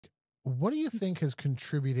What do you think has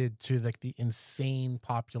contributed to like the insane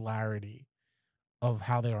popularity of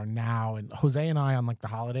how they are now? And Jose and I on like the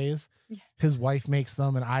holidays, Yeah. his wife makes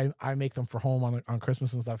them, and I make them for home on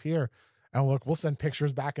Christmas and stuff here. And look, we'll send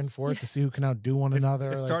pictures back and Yeah. forth to see who can outdo one It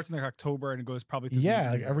another. Like, starts in like October and it goes probably through the yeah, end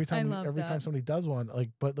of like the year. I love every time that. somebody does one,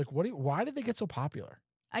 like, but like, why did they get so popular?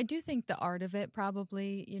 I do think the art of it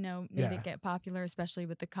probably, made Yeah, it get popular, especially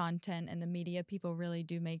with the content and the media. People really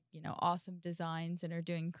do make, awesome designs and are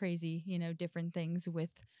doing crazy, different things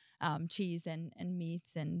with cheese and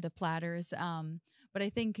meats and the platters. But I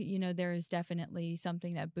think, there is definitely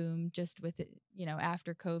something that boomed just with it,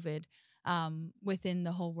 after COVID, within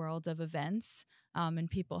the whole world of events, and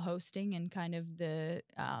people hosting and kind of the,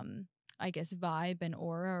 I guess, vibe and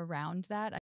aura around that.